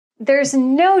There's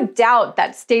no doubt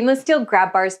that stainless steel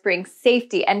grab bars bring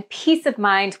safety and peace of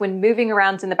mind when moving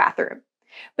around in the bathroom.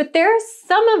 But there are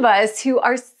some of us who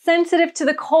are sensitive to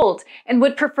the cold and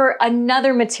would prefer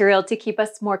another material to keep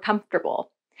us more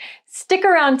comfortable. Stick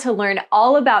around to learn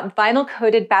all about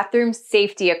vinyl-coated bathroom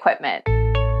safety equipment.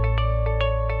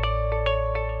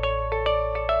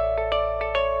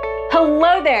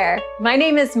 Hello there! My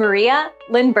name is Maria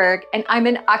Lindberg, and I'm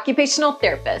an occupational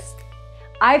therapist.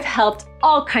 I've helped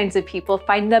all kinds of people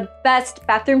find the best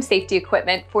bathroom safety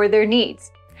equipment for their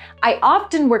needs. I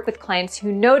often work with clients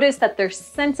who notice that their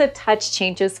sense of touch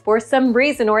changes for some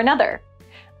reason or another.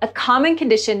 A common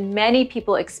condition many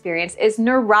people experience is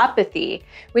neuropathy,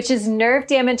 which is nerve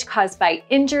damage caused by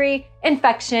injury,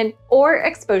 infection, or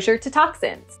exposure to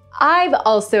toxins. I've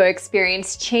also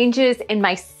experienced changes in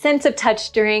my sense of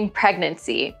touch during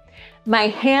pregnancy. My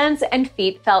hands and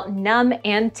feet felt numb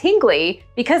and tingly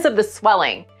because of the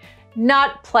swelling.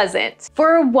 Not pleasant.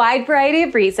 For a wide variety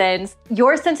of reasons,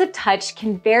 your sense of touch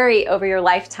can vary over your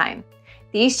lifetime.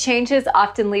 These changes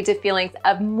often lead to feelings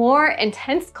of more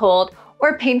intense cold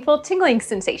or painful tingling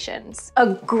sensations.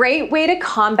 A great way to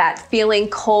combat feeling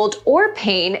cold or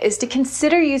pain is to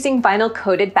consider using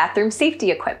vinyl-coated bathroom safety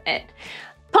equipment.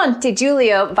 Ponte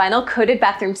Giulio vinyl-coated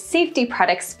bathroom safety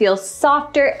products feel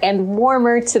softer and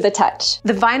warmer to the touch.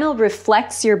 The vinyl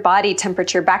reflects your body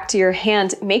temperature back to your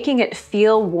hand, making it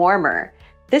feel warmer.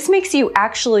 This makes you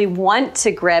actually want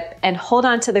to grip and hold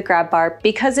onto the grab bar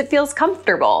because it feels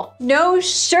comfortable. No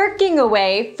shirking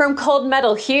away from cold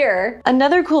metal here.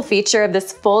 Another cool feature of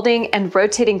this folding and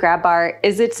rotating grab bar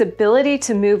is its ability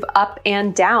to move up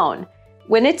and down.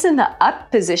 When it's in the up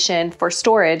position for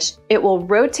storage, it will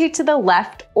rotate to the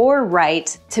left or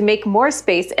right to make more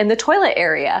space in the toilet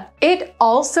area. It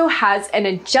also has an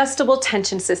adjustable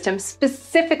tension system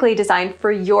specifically designed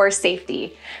for your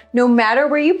safety. No matter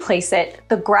where you place it,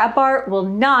 the grab bar will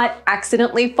not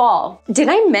accidentally fall. Did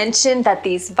I mention that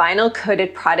these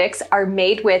vinyl-coated products are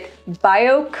made with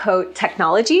BioCoat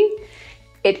technology?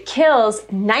 It kills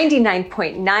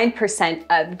 99.9%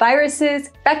 of viruses,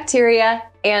 bacteria,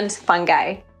 and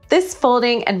fungi. This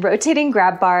folding and rotating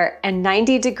grab bar and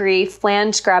 90-degree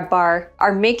flange grab bar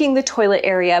are making the toilet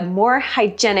area more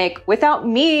hygienic without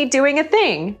me doing a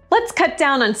thing. Let's cut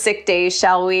down on sick days,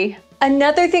 shall we?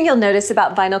 Another thing you'll notice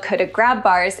about vinyl-coated grab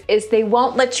bars is they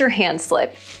won't let your hand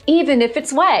slip, even if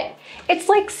it's wet. It's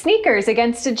like sneakers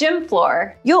against a gym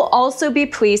floor. You'll also be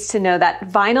pleased to know that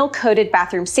vinyl-coated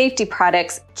bathroom safety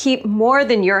products keep more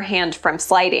than your hand from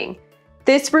sliding.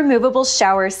 This removable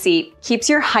shower seat keeps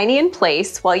your hiney in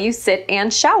place while you sit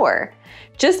and shower.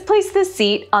 Just place the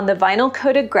seat on the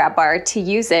vinyl-coated grab bar to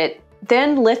use it,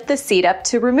 then lift the seat up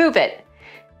to remove it.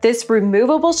 This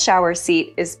removable shower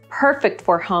seat is perfect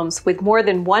for homes with more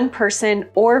than one person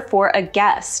or for a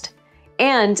guest,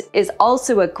 and is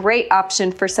also a great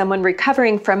option for someone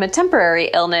recovering from a temporary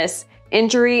illness,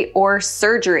 injury, or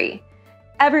surgery.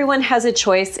 Everyone has a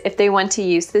choice if they want to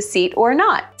use the seat or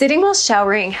not. Sitting while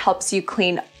showering helps you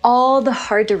clean all the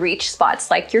hard-to-reach spots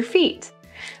like your feet.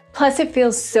 Plus, it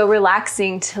feels so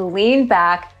relaxing to lean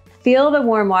back, feel the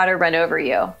warm water run over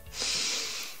you.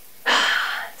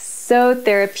 So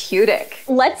therapeutic.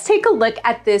 Let's take a look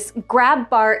at this grab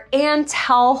bar and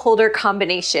towel holder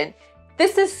combination.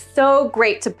 This is so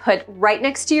great to put right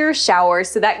next to your shower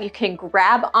so that you can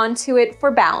grab onto it for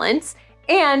balance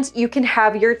and you can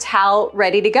have your towel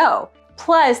ready to go.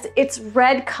 Plus, its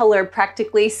red color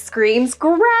practically screams,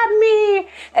 "Grab me!"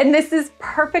 And this is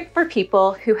perfect for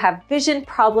people who have vision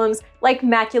problems like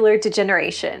macular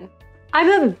degeneration. I'm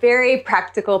a very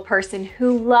practical person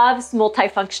who loves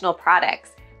multifunctional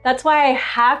products. That's why I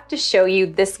have to show you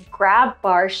this grab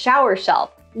bar shower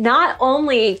shelf. Not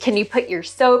only can you put your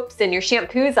soaps and your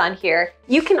shampoos on here,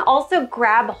 you can also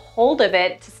grab hold of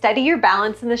it to steady your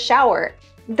balance in the shower.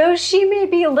 Though she may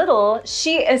be little,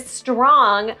 she is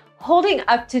strong, holding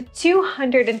up to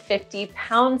 250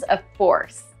 pounds of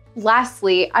force.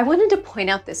 Lastly, I wanted to point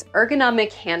out this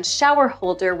ergonomic hand shower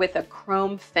holder with a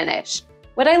chrome finish.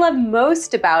 What I love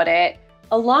most about it,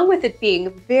 along with it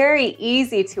being very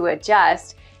easy to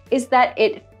adjust, is that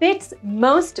it fits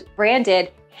most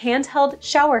branded handheld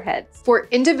shower heads. For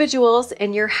individuals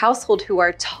in your household who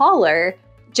are taller,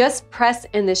 just press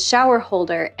in the shower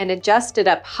holder and adjust it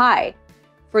up high.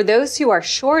 For those who are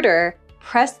shorter,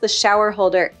 press the shower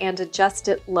holder and adjust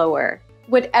it lower.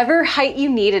 Whatever height you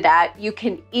need it at, you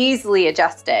can easily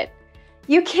adjust it.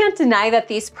 You can't deny that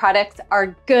these products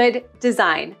are good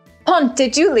design.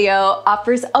 Ponte Giulio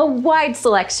offers a wide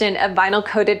selection of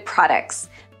vinyl-coated products.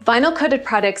 Vinyl-coated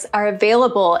products are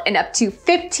available in up to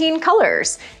 15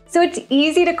 colors, so it's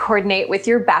easy to coordinate with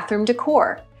your bathroom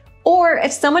decor. Or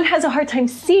if someone has a hard time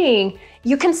seeing,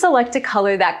 you can select a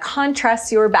color that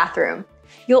contrasts your bathroom.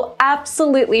 You'll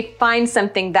absolutely find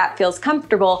something that feels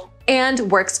comfortable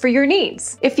and works for your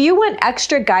needs. If you want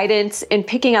extra guidance in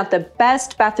picking out the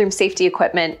best bathroom safety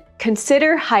equipment,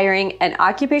 consider hiring an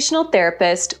occupational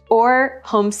therapist or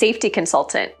home safety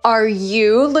consultant. Are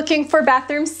you looking for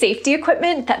bathroom safety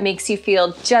equipment that makes you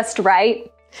feel just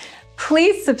right?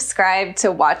 Please subscribe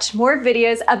to watch more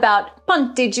videos about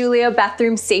Ponte Giulio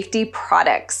bathroom safety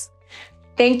products.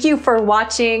 Thank you for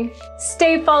watching.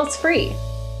 Stay false free.